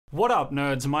What up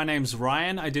nerds, my name's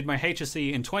Ryan. I did my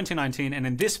HSC in 2019 and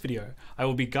in this video I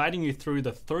will be guiding you through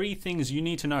the 3 things you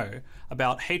need to know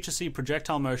about HSC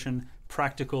projectile motion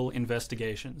practical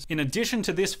investigations. In addition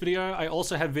to this video, I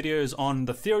also have videos on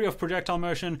the theory of projectile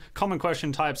motion, common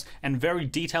question types, and very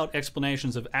detailed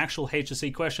explanations of actual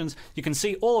HSC questions. You can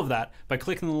see all of that by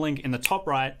clicking the link in the top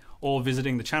right or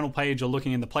visiting the channel page or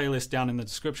looking in the playlist down in the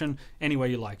description. Any way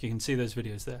you like, you can see those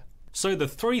videos there. So the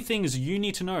 3 things you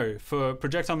need to know for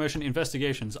projectile motion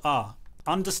investigations are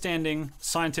understanding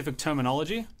scientific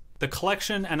terminology, the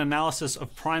collection and analysis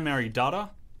of primary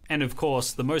data, and of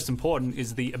course, the most important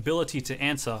is the ability to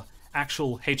answer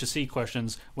actual HSC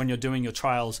questions when you're doing your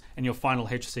trials and your final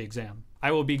HSC exam.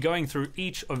 I will be going through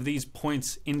each of these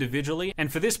points individually,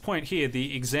 and for this point here,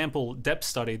 the example depth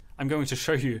study, I'm going to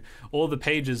show you all the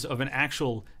pages of an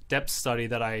actual depth study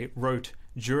that I wrote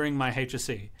during my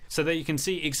HSC, so that you can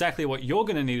see exactly what you're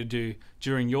going to need to do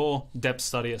during your depth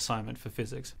study assignment for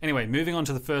physics. Anyway, moving on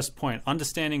to the first point,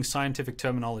 understanding scientific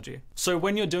terminology. So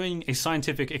when you're doing a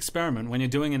scientific experiment, when you're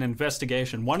doing an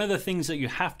investigation, one of the things that you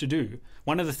have to do,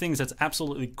 one of the things that's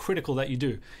absolutely critical that you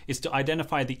do, is to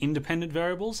identify the independent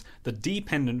variables, the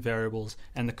dependent variables,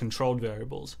 and the controlled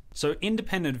variables. So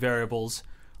independent variables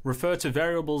refer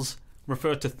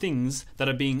to things that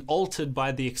are being altered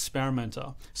by the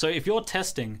experimenter. So if you're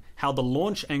testing how the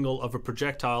launch angle of a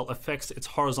projectile affects its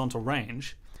horizontal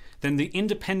range, then the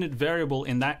independent variable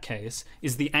in that case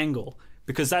is the angle,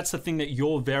 because that's the thing that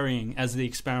you're varying as the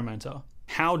experimenter.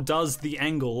 How does the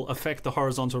angle affect the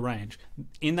horizontal range?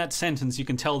 In that sentence, you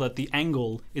can tell that the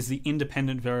angle is the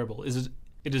independent variable.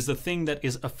 It is the thing that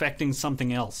is affecting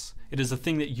something else. It is the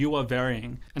thing that you are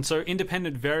varying. And so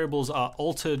independent variables are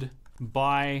altered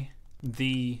by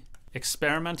the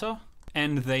experimenter,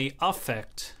 and they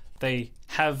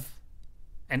have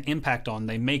an impact on,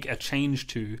 they make a change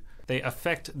to, they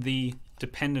affect the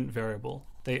dependent variable.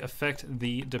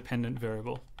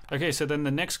 Okay, so then the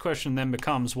next question then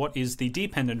becomes, what is the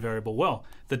dependent variable? Well,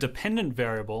 the dependent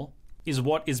variable is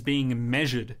what is being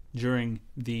measured during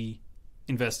the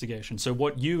investigation. So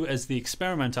what you as the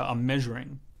experimenter are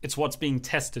measuring. It's what's being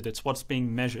tested, it's what's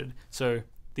being measured. So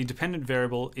the dependent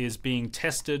variable is being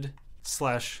tested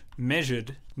 /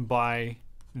 measured by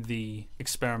the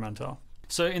experimenter.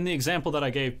 So in the example that I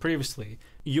gave previously,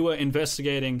 you were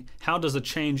investigating how does a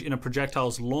change in a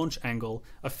projectile's launch angle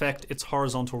affect its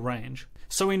horizontal range.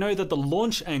 So we know that the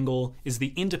launch angle is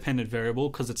the independent variable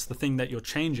because it's the thing that you're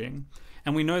changing,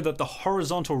 and we know that the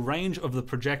horizontal range of the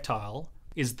projectile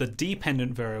is the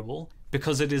dependent variable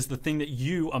because it is the thing that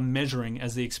you are measuring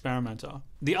as the experimenter.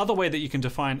 The other way that you can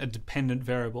define a dependent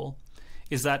variable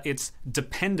is that it's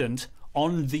dependent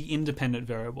on the independent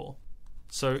variable.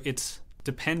 So it's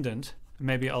dependent,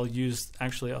 maybe I'll use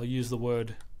the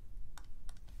word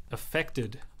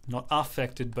affected, not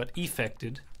affected, but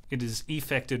effected. It is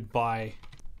effected by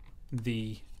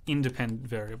the independent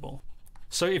variable.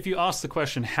 So if you ask the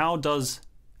question, how does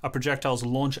a projectile's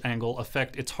launch angle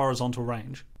affect its horizontal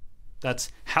range?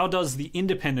 That's how does the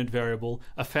independent variable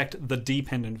affect the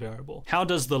dependent variable? How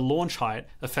does the launch height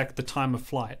affect the time of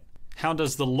flight? How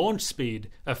does the launch speed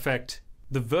affect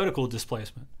the vertical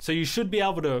displacement? So you should be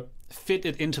able to fit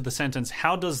it into the sentence,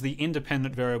 how does the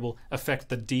independent variable affect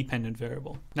the dependent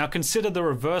variable? Now consider the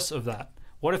reverse of that.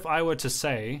 What if I were to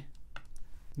say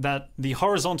that the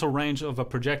horizontal range of a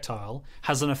projectile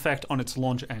has an effect on its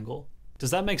launch angle?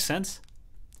 Does that make sense?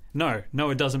 No,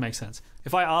 it doesn't make sense.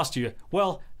 If I asked you,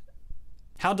 well,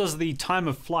 how does the time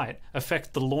of flight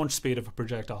affect the launch speed of a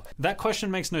projectile? That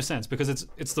question makes no sense because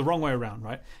it's the wrong way around,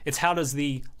 right? It's how does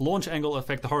the launch angle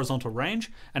affect the horizontal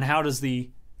range, and how does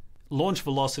the launch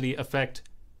velocity affect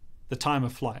the time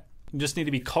of flight? You just need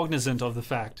to be cognizant of the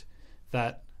fact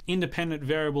that independent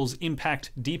variables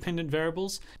impact dependent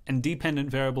variables, and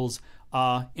dependent variables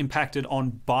are impacted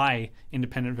on by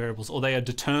independent variables, or they are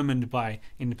determined by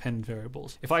independent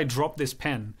variables. If I drop this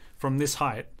pen from this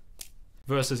height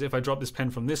versus if I drop this pen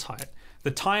from this height,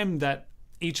 the time that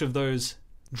each of those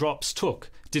drops took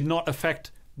did not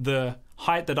affect the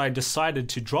height that I decided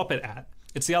to drop it at.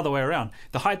 It's the other way around.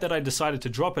 The height that I decided to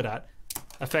drop it at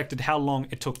affected how long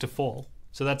it took to fall.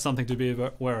 So that's something to be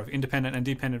aware of, independent and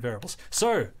dependent variables.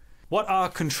 So what are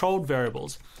controlled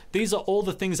variables? These are all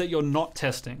the things that you're not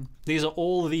testing. These are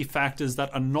all the factors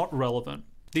that are not relevant.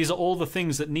 These are all the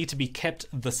things that need to be kept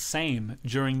the same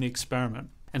during the experiment.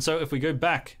 And so if we go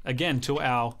back again to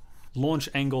our launch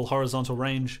angle horizontal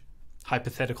range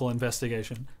hypothetical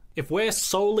investigation, if we're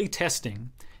solely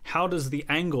testing how does the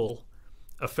angle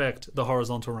affect the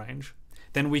horizontal range,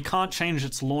 then we can't change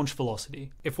its launch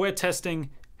velocity. If we're testing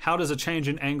how does a change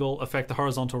in angle affect the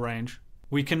horizontal range,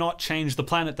 we cannot change the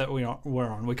planet that we're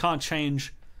on. We can't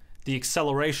change the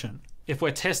acceleration. If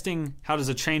we're testing how does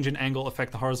a change in angle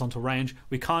affect the horizontal range,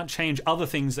 we can't change other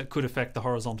things that could affect the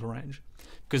horizontal range,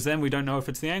 because then we don't know if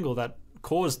it's the angle that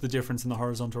caused the difference in the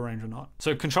horizontal range or not.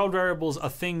 So controlled variables are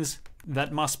things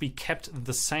that must be kept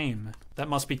the same, that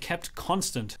must be kept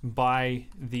constant by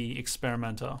the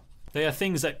experimenter. They are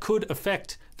things that could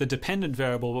affect the dependent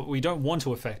variable, but we don't want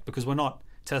to affect because we're not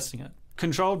testing it.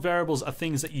 Controlled variables are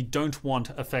things that you don't want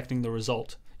affecting the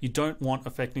result. You don't want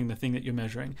affecting the thing that you're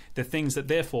measuring. They're things that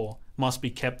therefore must be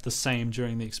kept the same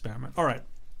during the experiment. All right,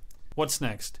 what's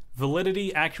next?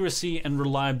 Validity, accuracy, and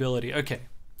reliability. Okay,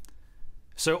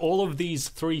 so all of these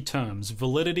three terms,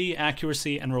 validity,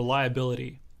 accuracy, and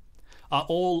reliability, are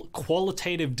all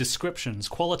qualitative descriptions,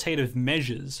 qualitative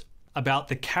measures about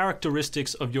the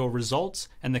characteristics of your results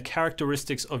and the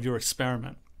characteristics of your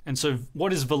experiment. And so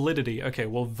what is validity? Okay,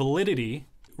 well, validity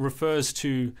refers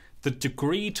to the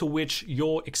degree to which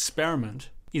your experiment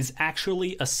is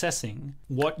actually assessing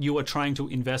what you are trying to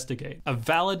investigate. A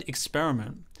valid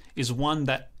experiment is one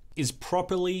that is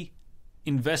properly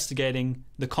investigating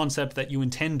the concept that you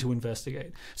intend to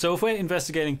investigate. So if we're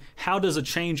investigating how does a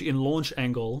change in launch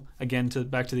angle, again,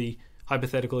 back to the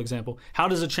hypothetical example, how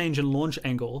does a change in launch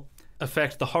angle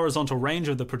affect the horizontal range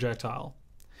of the projectile?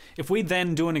 If we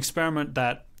then do an experiment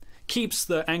that keeps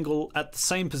the angle at the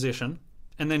same position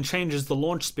and then changes the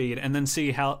launch speed and then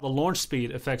see how the launch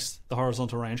speed affects the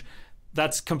horizontal range,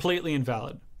 that's completely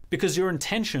invalid, because your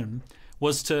intention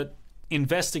was to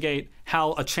investigate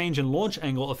how a change in launch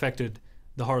angle affected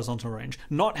the horizontal range,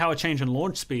 not how a change in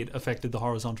launch speed affected the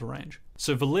horizontal range.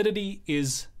 So validity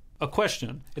is a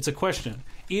question. It's a question.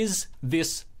 Is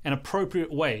this an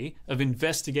appropriate way of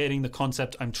investigating the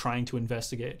concept I'm trying to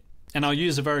investigate? And I'll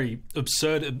use a very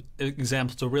absurd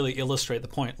example to really illustrate the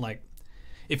point. Like,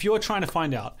 if you're trying to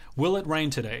find out, will it rain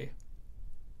today?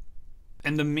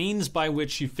 And the means by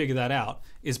which you figure that out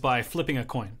is by flipping a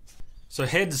coin. So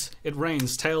heads, it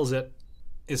rains, tails, it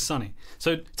is sunny.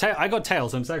 So I got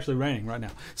tails and it's actually raining right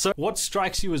now. So what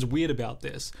strikes you as weird about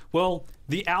this? Well,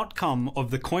 the outcome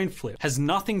of the coin flip has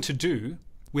nothing to do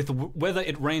with whether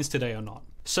it rains today or not.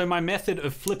 So my method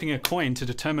of flipping a coin to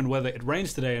determine whether it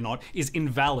rains today or not is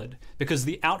invalid, because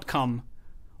the outcome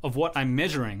of what I'm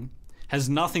measuring has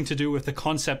nothing to do with the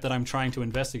concept that I'm trying to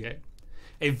investigate.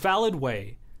 A valid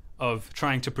way of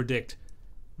trying to predict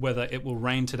whether it will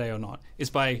rain today or not is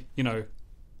by,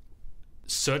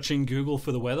 searching Google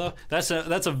for the weather. That's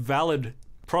a valid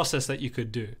process that you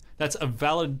could do. That's a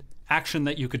valid action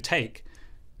that you could take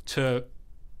to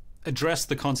address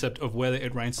the concept of whether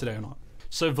it rains today or not.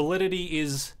 So validity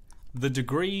is the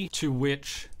degree to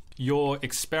which your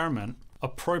experiment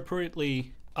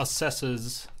appropriately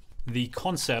assesses the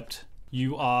concept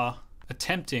you are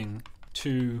attempting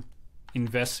to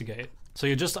investigate. So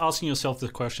you're just asking yourself the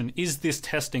question, is this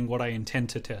testing what I intend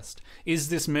to test? Is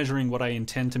this measuring what I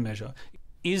intend to measure?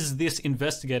 Is this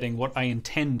investigating what I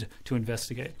intend to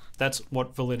investigate? That's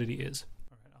what validity is.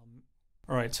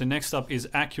 All right, so next up is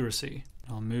accuracy.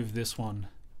 I'll move this one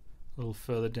a little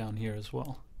further down here as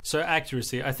well. So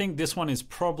accuracy, I think this one is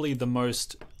probably the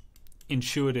most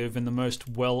intuitive and the most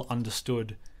well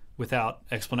understood without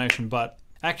explanation, but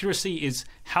accuracy is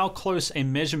how close a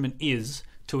measurement is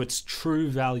to its true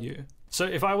value. So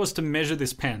if I was to measure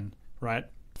this pen, right?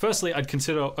 Firstly, I'd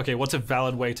consider, okay, what's a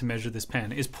valid way to measure this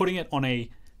pen? Is putting it on a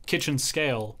kitchen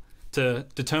scale to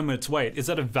determine its weight, is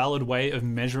that a valid way of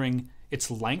measuring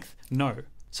its length? No.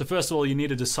 So first of all, you need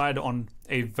to decide on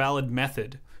a valid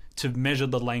method to measure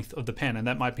the length of the pen, and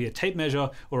that might be a tape measure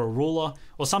or a ruler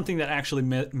or something that actually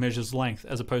measures length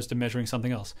as opposed to measuring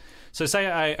something else. So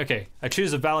say I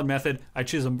choose a valid method, I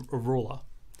choose a ruler.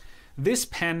 This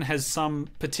pen has some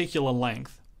particular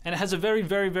length, and it has a very,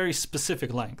 very, very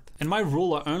specific length. And my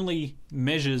ruler only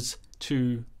measures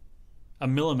to a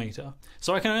millimeter.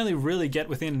 So I can only really get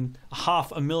within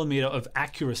 0.5 millimeter of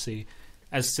accuracy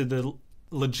as to the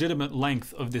legitimate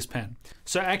length of this pen.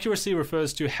 So accuracy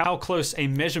refers to how close a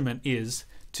measurement is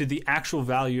to the actual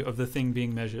value of the thing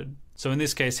being measured. So in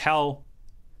this case, how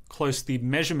close the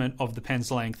measurement of the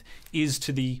pen's length is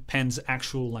to the pen's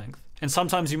actual length. And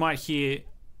sometimes you might hear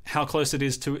how close it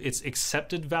is to its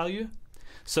accepted value.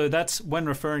 So that's when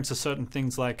referring to certain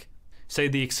things like, say,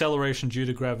 the acceleration due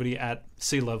to gravity at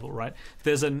sea level, right?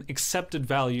 There's an accepted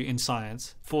value in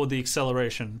science for the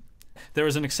acceleration. There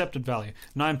is an accepted value,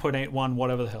 9.81,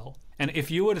 whatever the hell. And if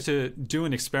you were to do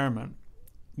an experiment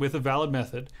with a valid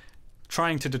method,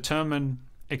 trying to determine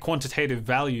a quantitative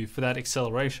value for that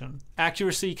acceleration,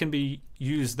 accuracy can be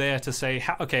used there to say,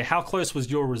 how close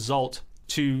was your result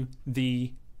to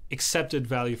the accepted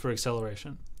value for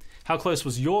acceleration? how close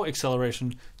was your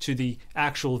acceleration to the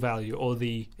actual value or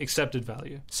the accepted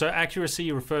value. So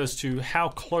accuracy refers to how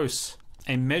close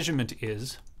a measurement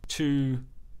is to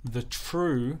the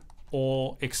true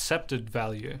or accepted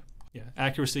value. Yeah,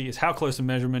 accuracy is how close a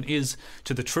measurement is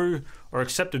to the true or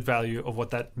accepted value of what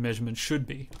that measurement should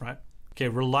be, right? Okay,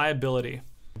 reliability.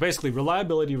 Basically,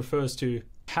 reliability refers to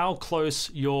how close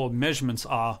your measurements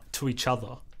are to each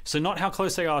other. So not how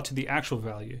close they are to the actual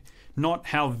value, not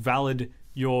how valid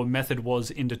your method was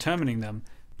in determining them,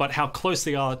 but how close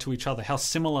they are to each other, how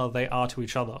similar they are to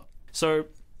each other. So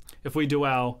if we do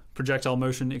our projectile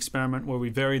motion experiment where we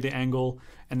vary the angle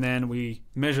and then we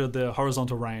measure the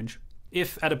horizontal range,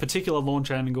 if at a particular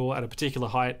launch angle, at a particular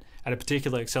height, at a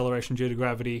particular acceleration due to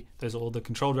gravity, those are all the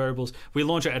control variables, we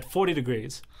launch it at 40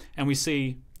 degrees and we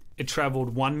see it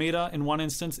traveled 1 meter in one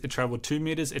instance, it traveled 2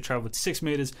 meters, it traveled 6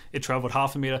 meters, it traveled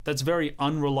half a meter. That's very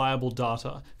unreliable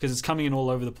data because it's coming in all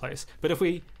over the place. But if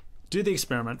we do the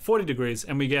experiment 40 degrees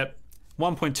and we get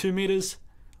 1.2 meters,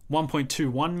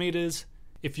 1.21 meters,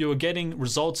 if you're getting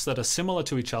results that are similar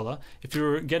to each other, if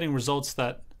you're getting results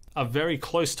that are very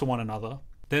close to one another,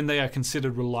 then they are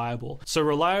considered reliable. So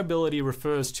reliability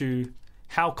refers to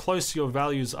how close your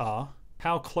values are,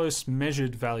 how close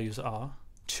measured values are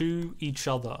to each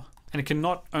other. And it can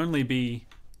not only be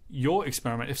your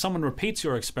experiment. If someone repeats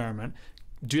your experiment,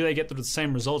 do they get the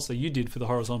same results that you did for the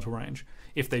horizontal range?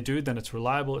 If they do, then it's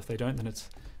reliable. If they don't, then it's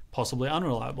possibly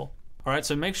unreliable. All right,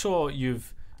 so make sure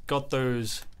you've got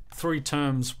those 3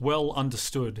 terms well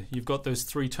understood. You've got those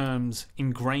 3 terms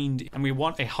ingrained, and we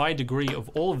want a high degree of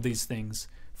all of these things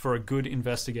for a good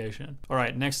investigation. All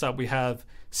right, next up we have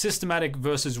systematic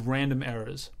versus random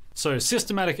errors. So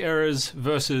systematic errors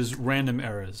versus random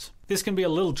errors. This can be a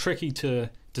little tricky to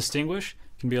distinguish,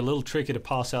 can be a little tricky to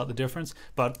pass out the difference,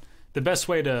 but the best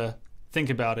way to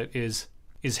think about it is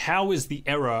how is the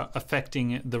error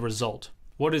affecting the result?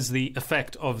 What is the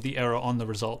effect of the error on the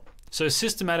result? So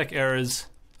systematic errors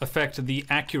affect the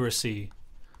accuracy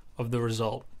of the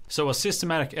result. So a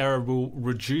systematic error will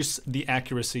reduce the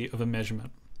accuracy of a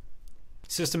measurement.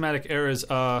 Systematic errors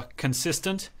are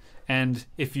consistent, and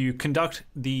if you conduct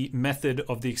the method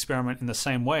of the experiment in the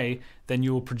same way, then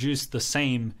you will produce the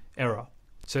same error.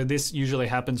 So this usually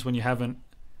happens when you haven't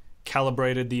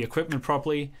calibrated the equipment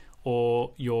properly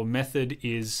or your method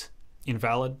is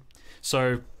invalid.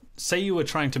 So say you were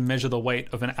trying to measure the weight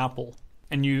of an apple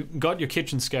and you got your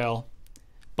kitchen scale,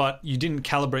 but you didn't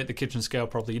calibrate the kitchen scale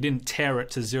properly. You didn't tear it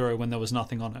to 0 when there was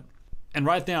nothing on it. And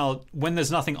right now, when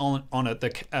there's nothing on it,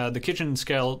 the kitchen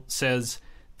scale says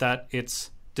that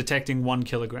it's detecting 1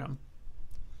 kilogram.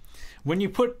 When you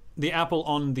put the apple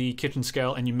on the kitchen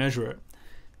scale and you measure it,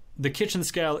 the kitchen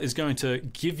scale is going to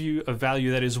give you a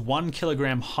value that is 1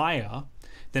 kilogram higher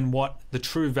than what the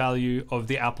true value of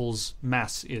the apple's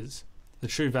mass is. The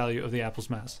true value of the apple's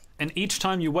mass. And each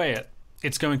time you weigh it,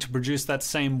 it's going to produce that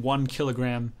same 1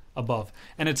 kilogram above.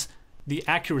 And it's the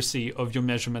accuracy of your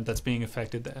measurement that's being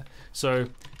affected there. So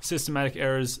systematic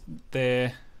errors,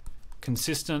 they're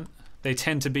consistent. They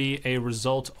tend to be a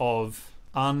result of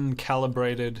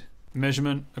uncalibrated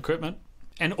measurement equipment.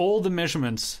 And all the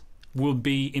measurements will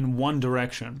be in one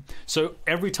direction. So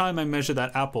every time I measure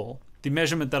that apple, the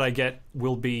measurement that I get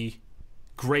will be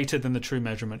greater than the true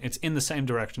measurement. It's in the same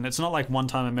direction. It's not like one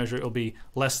time I measure it'll be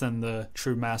less than the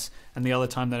true mass and the other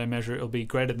time that I measure it'll be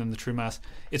greater than the true mass.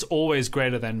 It's always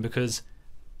greater than, because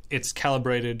it's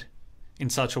calibrated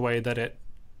in such a way that it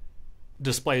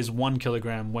displays 1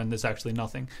 kilogram when there's actually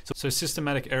nothing. So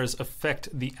systematic errors affect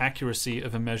the accuracy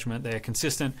of a measurement. They are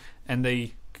consistent, and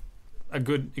a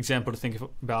good example to think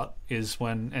about is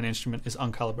when an instrument is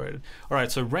uncalibrated. All right,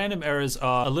 so random errors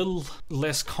are a little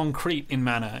less concrete in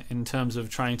manner in terms of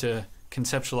trying to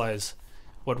conceptualize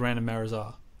what random errors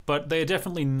are. But they are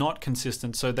definitely not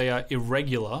consistent, so they are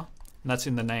irregular, and that's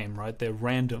in the name, right? They're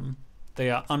random. They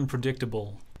are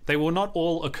unpredictable. They will not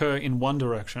all occur in one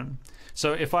direction.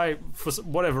 So if for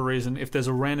whatever reason, if there's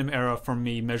a random error from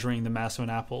me measuring the mass of an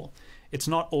apple, it's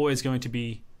not always going to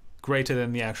be greater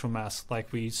than the actual mass,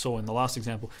 like we saw in the last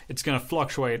example. It's going to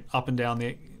fluctuate up and down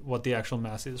what the actual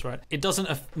mass is, right? It doesn't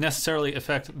necessarily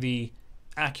affect the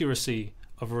accuracy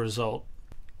of a result.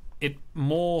 It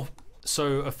more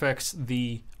so affects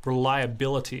the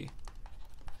reliability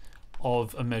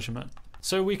of a measurement.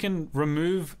 So we can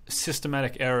remove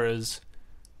systematic errors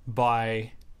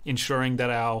by ensuring that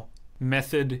our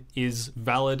method is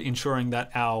valid, ensuring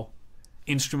that our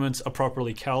instruments are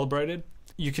properly calibrated.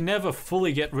 You can never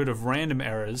fully get rid of random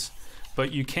errors,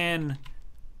 but you can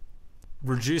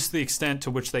reduce the extent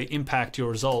to which they impact your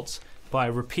results by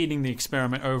repeating the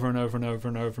experiment over and over and over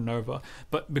and over and over.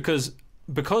 But because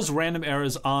because random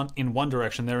errors aren't in one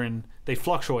direction, they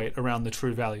fluctuate around the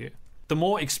true value. The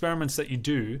more experiments that you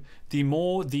do, the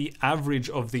more the average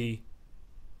of the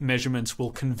measurements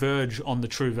will converge on the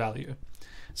true value.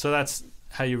 So that's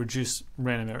how you reduce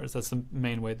random errors. That's the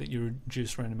main way that you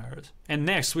reduce random errors. And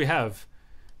next we have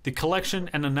the collection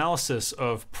and analysis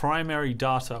of primary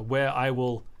data, where I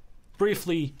will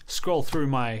briefly scroll through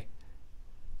my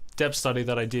depth study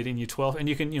that I did in year 12, and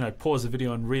you can pause the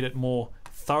video and read it more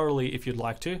thoroughly if you'd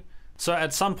like to. So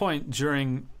at some point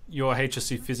during your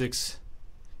HSC physics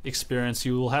experience,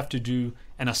 you will have to do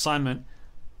an assignment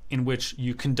in which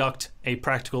you conduct a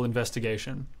practical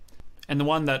investigation. And the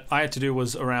one that I had to do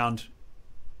was around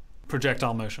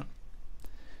projectile motion.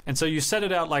 And so you set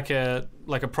it out like a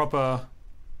proper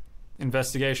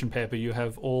investigation paper. You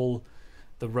have all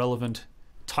the relevant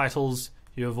titles,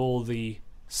 you have all the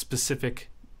specific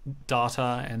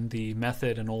data and the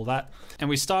method and all that. And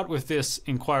we start with this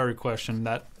inquiry question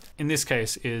that in this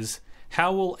case is,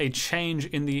 how will a change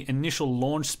in the initial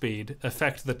launch speed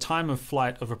affect the time of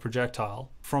flight of a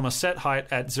projectile from a set height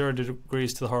at 0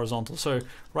 degrees to the horizontal? So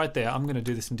right there, I'm going to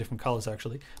do this in different colors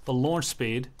actually. The launch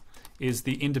speed is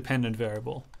the independent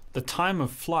variable. The time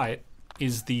of flight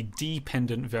is the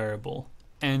dependent variable.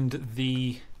 And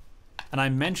I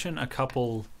mention a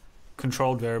couple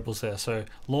controlled variables there. So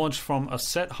launch from a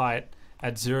set height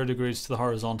at 0 degrees to the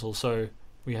horizontal. So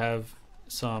we have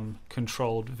some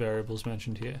controlled variables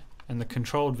mentioned here. And the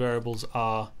controlled variables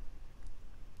are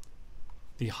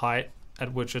the height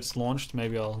at which it's launched.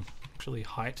 Maybe I'll actually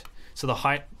height. So the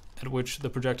height at which the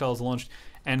projectile is launched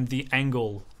and the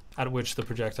angle at which the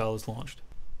projectile is launched.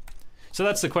 So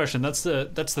that's the question. That's the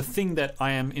thing that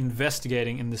I am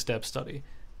investigating in this depth study.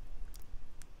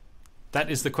 That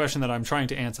is the question that I'm trying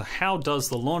to answer. How does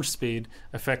the launch speed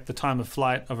affect the time of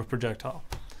flight of a projectile?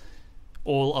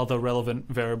 All other relevant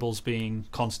variables being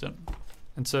constant.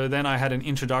 And so then I had an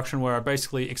introduction where I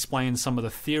basically explained some of the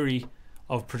theory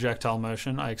of projectile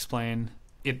motion. I explain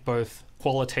it both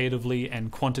qualitatively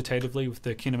and quantitatively with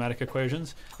the kinematic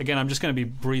equations. Again, I'm just going to be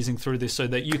breezing through this so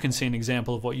that you can see an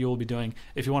example of what you'll be doing.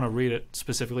 If you want to read it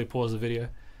specifically, pause the video.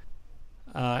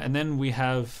 And then we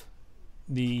have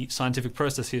the scientific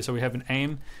process here. So we have an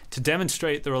aim to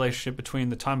demonstrate the relationship between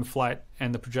the time of flight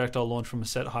and the projectile launch from a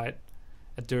set height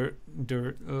at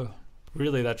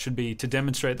really that should be to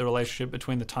demonstrate the relationship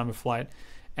between the time of flight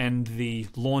and the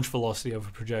launch velocity of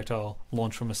a projectile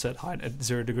launched from a set height at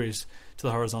 0 degrees to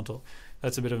the horizontal.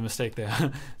 That's a bit of a mistake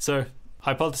there. So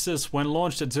hypothesis, when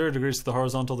launched at 0 degrees to the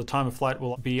horizontal, the time of flight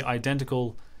will be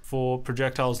identical for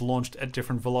projectiles launched at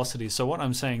different velocities. So what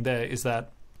I'm saying there is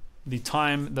that the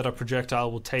time that a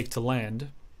projectile will take to land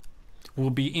will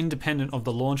be independent of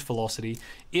the launch velocity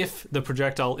if the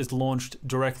projectile is launched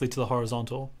directly to the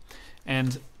horizontal.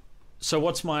 And so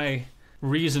what's my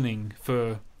reasoning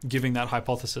for giving that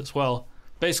hypothesis? Well,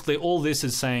 basically all this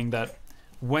is saying that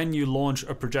when you launch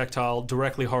a projectile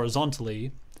directly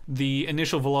horizontally, the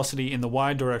initial velocity in the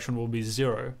y direction will be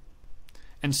 0.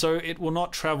 And so it will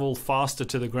not travel faster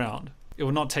to the ground. It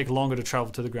will not take longer to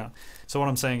travel to the ground. So what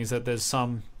I'm saying is that there's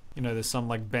some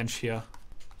like bench here.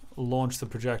 Launch the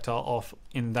projectile off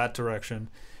in that direction.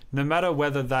 No matter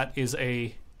whether that is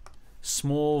a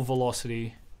small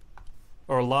velocity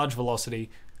or a large velocity,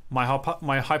 my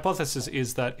hypothesis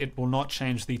is that it will not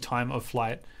change the time of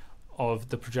flight of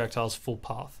the projectile's full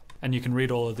path. And you can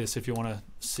read all of this if you want to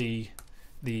see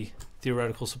the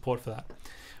theoretical support for that.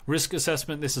 Risk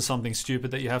assessment, this is something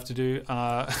stupid that you have to do,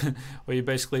 where you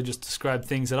basically just describe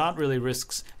things that aren't really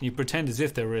risks, and you pretend as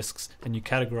if they're risks, and you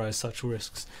categorize such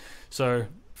risks. So,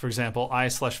 for example,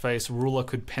 eye/face, ruler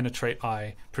could penetrate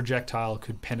eye, projectile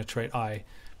could penetrate eye.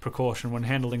 Precaution when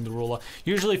handling the ruler.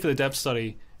 Usually for the depth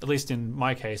study, at least in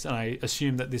my case, and I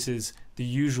assume that this is the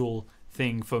usual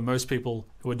thing for most people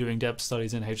who are doing depth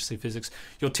studies in HSC physics,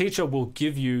 your teacher will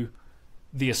give you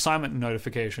the assignment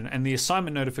notification, and the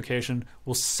assignment notification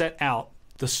will set out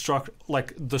the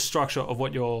structure of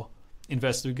what your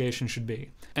investigation should be.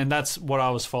 And that's what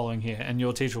I was following here, and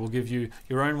your teacher will give you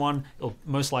your own one. It'll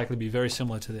most likely be very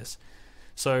similar to this.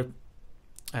 So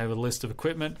I have a list of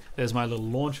equipment. There's my little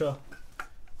launcher,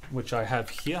 which I have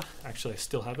here. Actually, I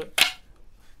still have it.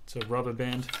 It's a rubber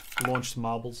band, launched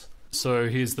marbles. So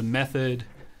here's the method,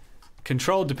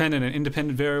 control dependent and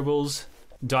independent variables,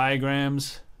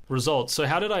 diagrams, results. So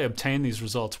how did I obtain these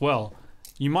results? Well,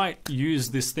 you might use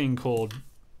this thing called,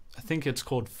 I think it's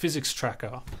called Physics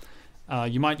Tracker.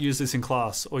 You might use this in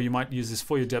class, or you might use this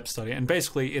for your depth study. And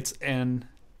basically it's an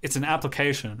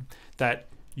application that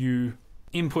you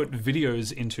input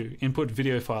videos into, input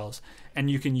video files, and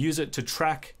you can use it to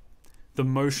track the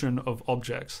motion of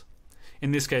objects.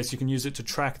 In this case, you can use it to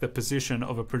track the position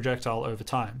of a projectile over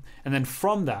time. And then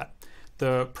from that,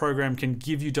 the program can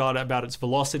give you data about its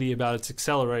velocity, about its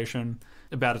acceleration,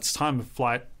 about its time of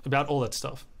flight, about all that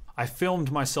stuff. I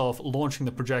filmed myself launching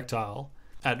the projectile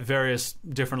at various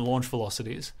different launch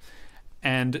velocities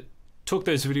and took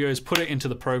those videos, put it into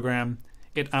the program.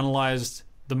 It analyzed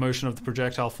the motion of the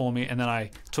projectile for me, and then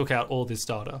I took out all this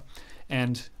data.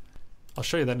 And I'll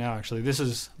show you that now, actually. This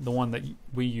is the one that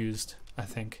we used, I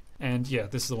think. And yeah,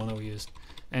 this is the one that we used.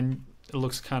 And it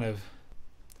looks kind of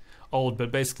old,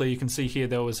 but basically you can see here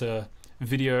there was a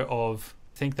video of,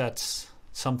 I think that's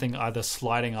something either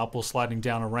sliding up or sliding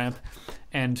down a ramp.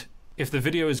 And if the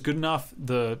video is good enough,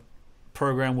 the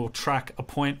program will track a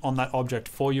point on that object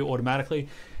for you automatically.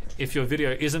 If your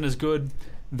video isn't as good,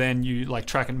 then you like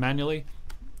track it manually.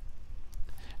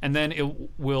 And then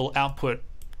it will output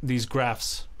these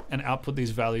graphs and output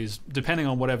these values depending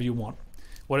on whatever you want.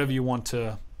 Whatever you want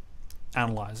to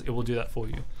analyze, it will do that for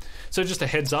you. So just a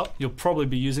heads up, you'll probably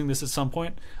be using this at some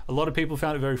point. A lot of people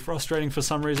found it very frustrating for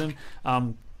some reason.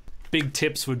 Big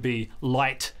tips would be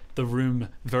light the room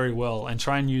very well and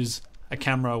try and use a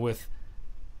camera with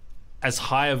as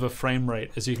high of a frame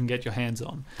rate as you can get your hands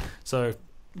on. So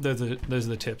those are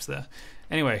the tips there.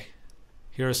 Anyway,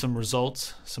 here are some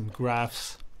results, some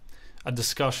graphs, a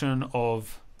discussion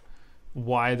of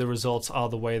why the results are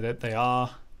the way that they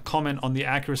are, comment on the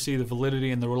accuracy, the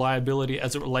validity, and the reliability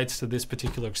as it relates to this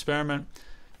particular experiment,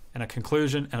 and a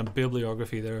conclusion and a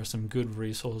bibliography. There are some good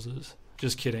resources.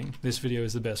 Just kidding. This video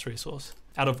is the best resource.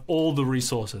 Out of all the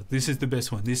resources, this is the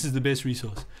best one. This is the best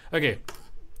resource. Okay.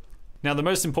 Now, the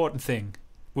most important thing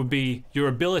would be your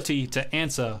ability to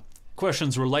answer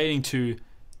questions relating to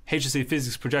HSC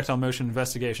physics projectile motion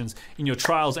investigations in your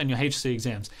trials and your HSC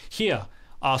exams. Here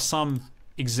are some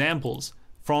examples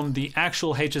from the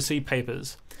actual HSC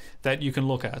papers that you can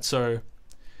look at. So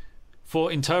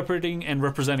for interpreting and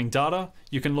representing data,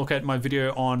 you can look at my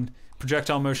video on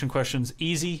projectile motion questions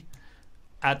easy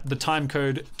at the time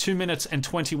code 2 minutes and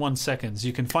 21 seconds.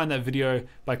 You can find that video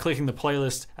by clicking the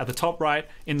playlist at the top right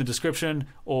in the description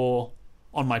or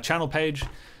on my channel page.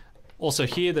 Also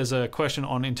here, there's a question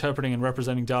on interpreting and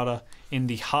representing data in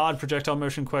the hard projectile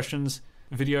motion questions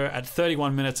video at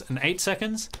 31 minutes and 8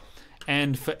 seconds.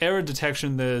 And for error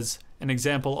detection, there's an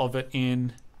example of it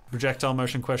in projectile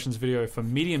motion questions video for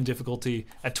medium difficulty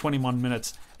at 21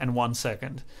 minutes and 1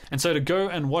 second. And so to go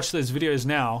and watch those videos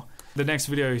now, the next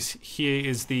video here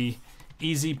is the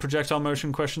easy projectile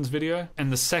motion questions video,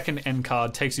 and the second end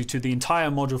card takes you to the entire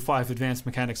Module 5 Advanced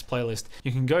Mechanics playlist.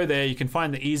 You can go there, you can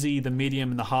find the easy, the medium,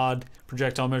 and the hard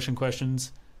projectile motion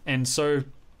questions. And so,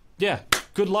 yeah,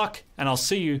 good luck, and I'll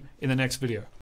see you in the next video.